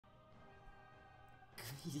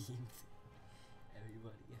Greetings,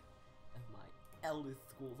 everybody, of my Elder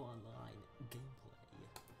Scrolls Online gameplay,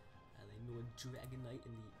 and I know a Dragon Knight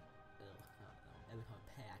in the Avatar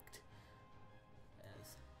Pact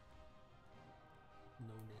as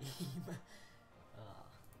no name.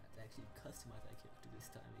 That's actually customize that character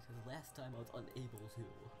this time because last time I was unable to.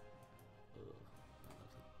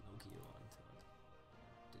 No gear on, so I'm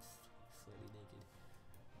just slightly naked.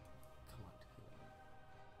 Come on.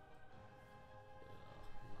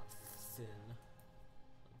 Not thin.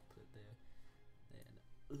 I'll put it there. Then,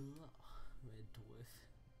 red dwarf.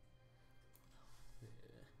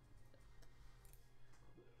 There.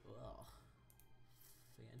 Oh,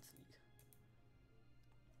 fancy.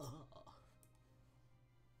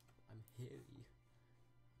 I'm hairy.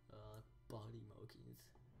 Body markings.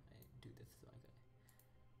 I do this so I can.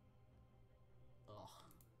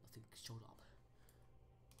 Nothing showed up.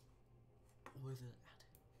 Where's it at?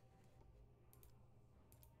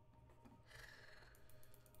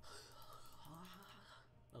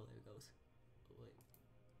 Oh, there it goes. Oh, wait.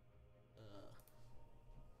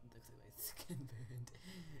 Looks like my skin burned.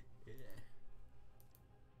 Yeah.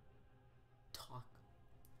 Talk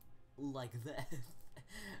like this.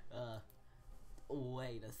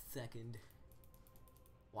 Wait a second.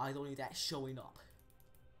 Why is only that showing up?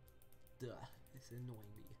 Duh, it's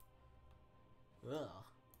annoying me. Ugh.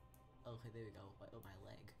 Okay, there we go. Oh, my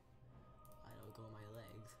leg. I don't go on my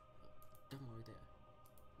legs. Don't right there.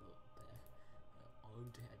 Oh, there.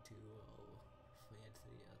 Arm tattoo. Oh,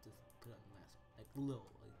 fancy. I'll just put it on the last. Like, low,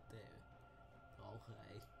 like there.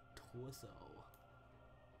 Okay. Torso.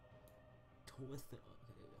 Torso.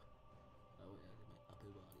 Okay, there we go. Oh, yeah, my upper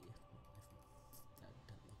body. That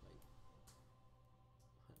doesn't look like.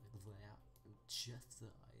 Like that. Chest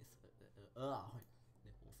size. My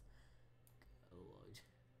nipples. Oh, Lord.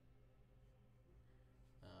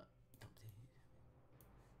 Don't think.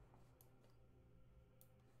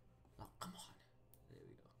 Oh, come on. There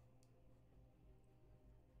we go.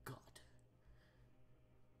 God.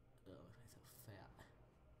 Oh, I'm so fat.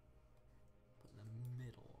 Put in the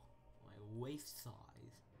middle. My waist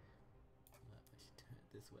size. I should turn it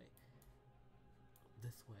this way.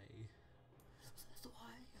 This way. This way.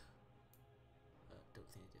 Don't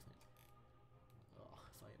see any different. Oh,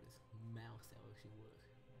 if I have this mouse, that would actually work.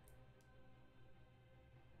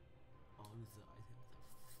 Arms, I think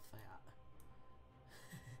so fat.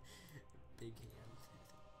 Big hands.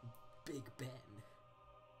 Big Ben.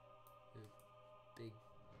 Big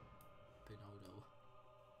Bernardo.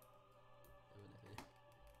 Whatever.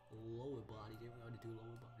 Lower body. Didn't we already do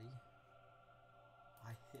lower body?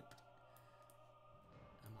 I hipped.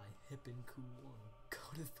 Am I hip and cool and go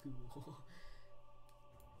to school?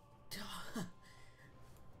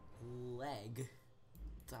 Leg.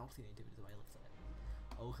 I don't see any difference in my left side.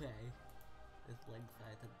 Okay. This leg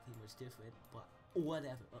side doesn't seem much different, but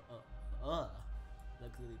whatever.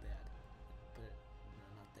 Looks really bad. But no,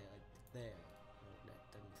 not there, like there. No, that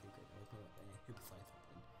doesn't seem good. I was talking about hip side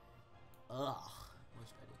something.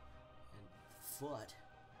 Much better. And foot.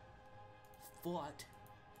 Foot.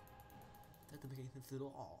 That doesn't make any sense at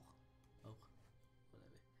all. Oh,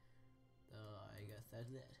 whatever. I guess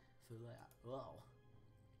that's it for that. Wow.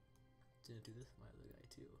 Didn't do this with my other guy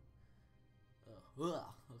too.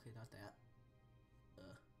 Okay, not that.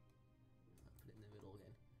 I'll put it in the middle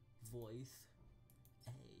again. Voice. A.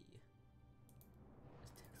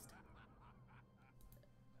 Let's test.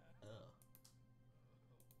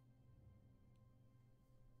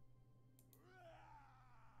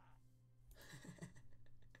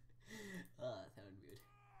 That sounded weird.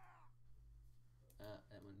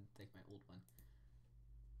 That one, like my old one.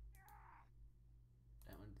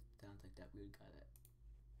 That one sounds like that weird guy that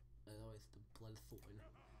there's always the blood thorn.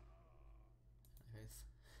 Anyways,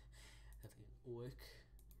 that's an orc.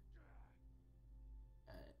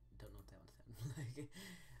 Don't know what that one sounds like.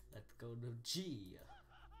 Let's go to G.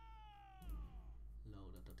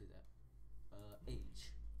 No, don't do that.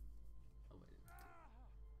 H. Oh wait.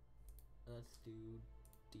 Let's do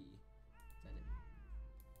D. Is that it?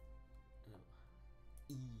 No.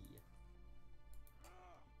 E.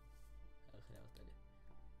 Okay, that was better.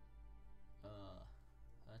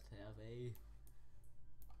 Let's have a.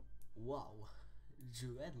 Wow,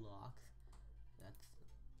 dreadlocks. That's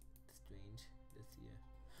strange this year.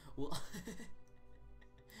 Well, it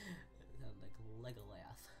sounds like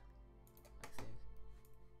Legolas. I think.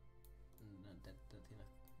 No, that's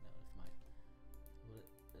enough. No, it's mine. What?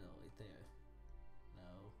 No, right there.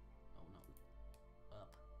 No. Oh no.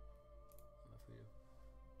 Up. I'm afraid of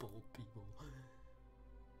bold people.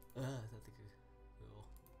 That's a good girl.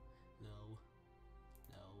 No.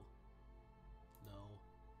 No. No.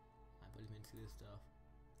 I'm putting into this stuff.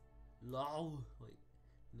 No! Wait.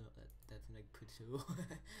 No, that's like pretty too.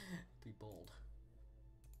 Be bold.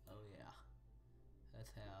 Oh yeah.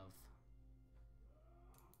 Let's have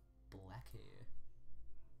black hair.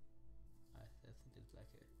 That's it is black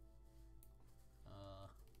hair.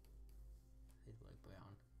 He's like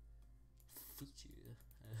brown. Feature.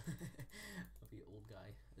 I'll be an old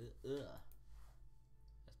guy. Let's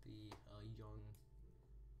be a young,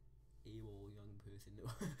 able young person.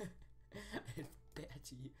 It's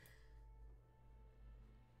patchy.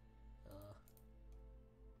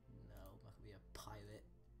 No, I'm not gonna be a pirate.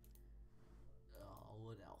 Oh,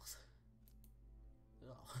 what else?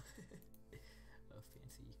 Oh, a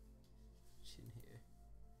fancy chin hair.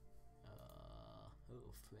 Oh,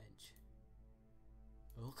 French.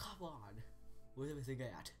 Oh, come on. Where's everything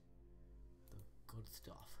at? The good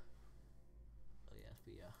stuff. Oh yeah, let's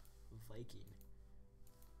be a Viking.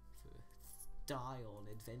 For style and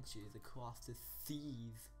adventures across the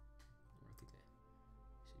seas. I think I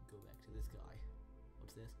should go back to this guy.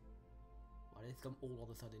 What's this? Why did it come all of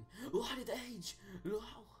a sudden? Why did it age? No!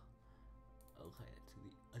 Okay, to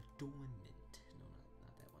the adornment. No,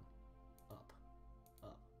 not that one. Up.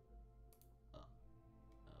 Up. Up.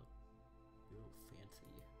 Oh. Real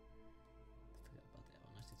fancy. Forgot about that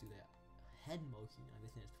one. Let's just do that. Head marking on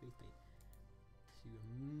this next face paint. So you're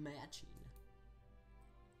matching.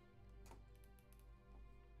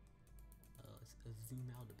 Let's zoom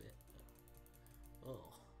out a bit.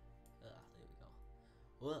 Oh. There we go.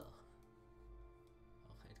 Whoa.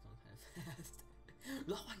 Okay, it's going kind of fast.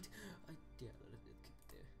 No, wait! Yeah, let it keep it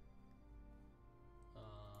there.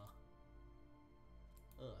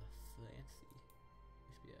 Fancy. There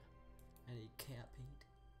should be any cat paint.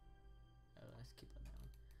 Let's keep it down.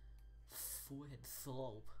 Forehead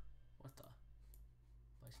slope. What the?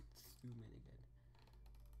 I should zoom in again.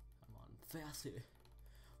 Come on, faster!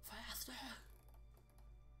 Faster!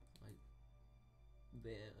 Wait.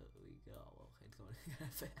 There we go. Okay, it's going kind of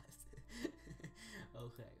fast.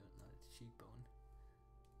 Okay, another cheekbone.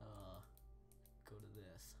 Go to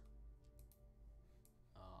this.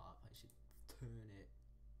 I should turn it.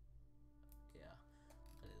 Yeah,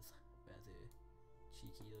 that is rather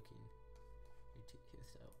cheeky looking. So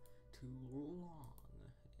too long.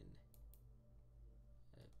 And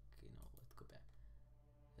okay, no, let's go back.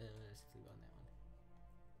 Let's leave on that one.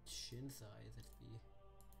 Chin size, that'd be.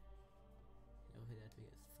 Okay, that'd be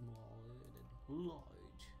smaller than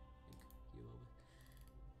large. Like your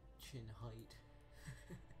chin height.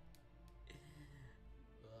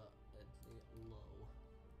 Let's make it low.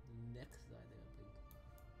 Next side, they have big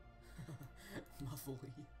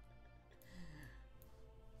muffly.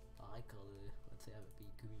 Eye color. Let's have it be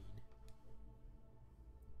green.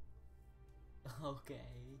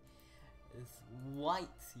 Okay. This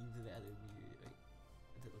white seems rather weird.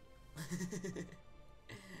 Wait, does it look?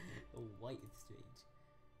 White is strange.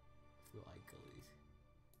 For eye colors.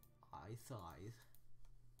 Eye size.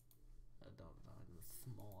 No,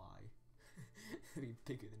 small eye. Be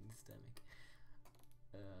bigger than the stomach.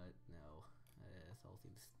 No. This all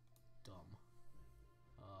seems dumb.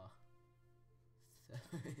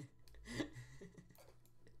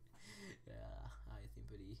 Yeah, I seem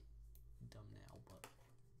pretty dumb now, but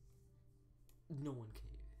no one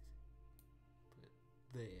cares. Put it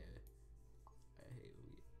there.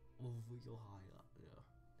 Real high up. Yeah,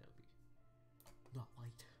 that'll be not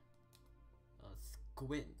light.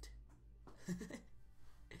 Squint.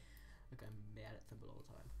 Like I'm mad at something all the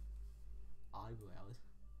time. Eyebrows.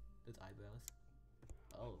 There's eyebrows.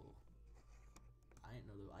 Oh. I didn't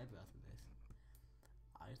know there were eyebrows in this.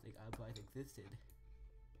 I just think eyebrows existed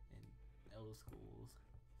in middle schools.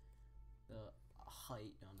 The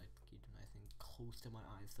height on the keep them nice and close to my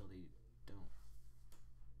eyes so they don't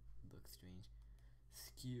look strange.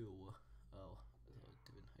 Skew. Oh, so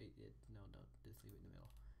different height. No, just leave it in the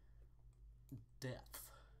middle. Depth.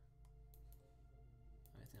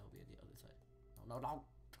 I think that'll be at the other side. No,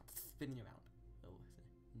 spinning around. Oh,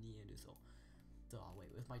 Neanderthal. Oh,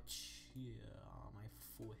 wait, with my my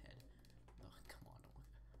forehead. Oh, come on, don't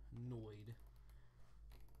look annoyed.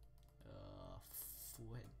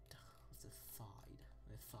 Forehead. What's the side?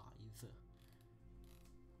 The thighs.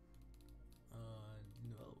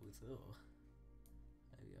 Nose. Oh.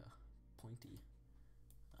 There we go. Pointy.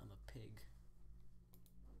 I'm a pig.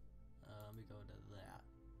 Let me go to that.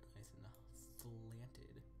 Nice and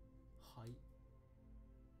slanted. Height.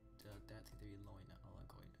 That seems to be low enough. I'm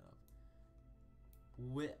going up.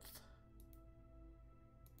 Width.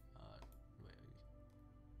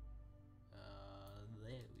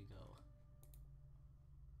 There we go.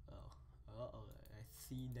 Oh, I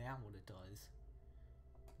see now what it does.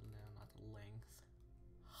 Now not the length.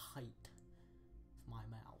 Height of my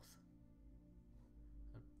mouth.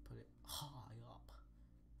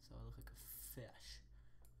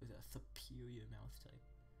 superior mouse type.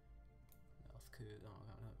 Mouse could, oh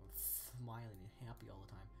god, I'm smiling and happy all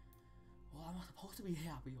the time. Well, I'm not supposed to be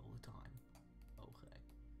happy all the time. Okay.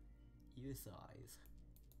 Ear size.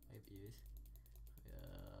 I have ears.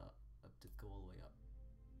 Just go all the way up.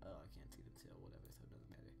 Oh, I can't see them still, whatever, so it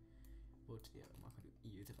doesn't matter. But yeah, I'm not gonna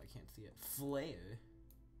do ears if I can't see it. Flare!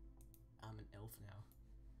 I'm an elf now.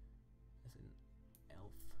 As an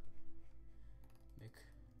elf.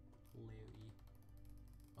 McLary.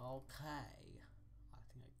 Okay. I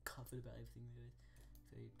think I covered about everything there is.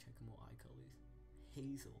 So check more eye colors.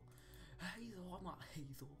 Hazel. Hazel, I'm not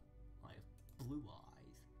Hazel. I have blue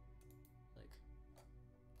eyes. Like,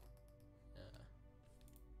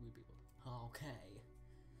 weird people. Okay.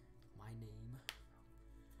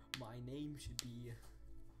 My name should be.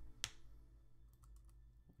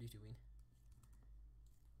 What are you doing?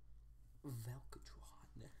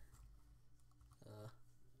 Valkatron.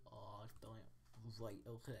 Oh, spelling it right.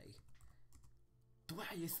 Okay.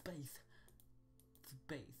 Dwyer space.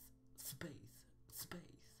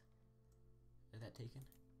 Is that taken?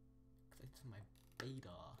 Cause it's my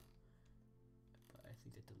beta. But I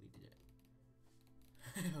think I deleted it.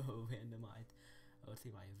 Oh, randomized. Oh, let's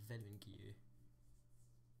see my veteran gear.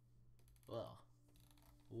 Well,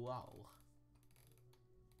 wow.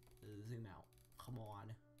 Zoom out. Come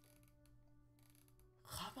on.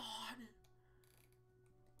 Come on.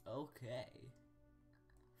 Okay.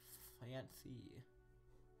 Fancy.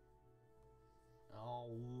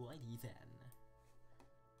 Alrighty then.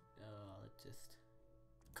 Let's just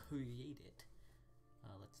create it.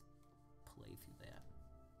 Let's play through that.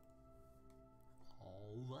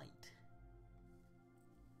 Alright.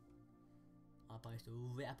 I'll probably have to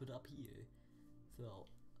wrap it up here. So,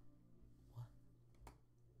 what?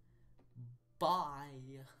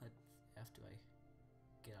 Bye! After I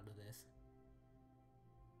get out of this.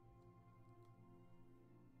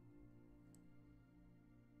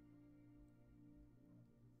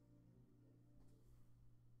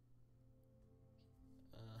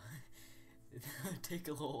 It'll take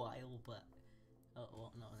a little while, but oh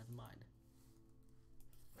well, no, never mind.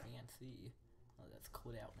 Fancy. Oh, that's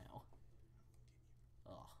caught out now.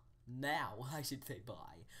 Oh, now I should say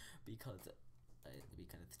bye because it'd be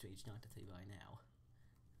kind of strange not to say bye now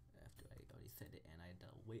after I already said it and I had to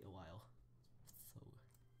wait a while. So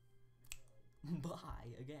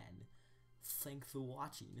bye again. Thanks for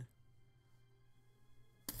watching.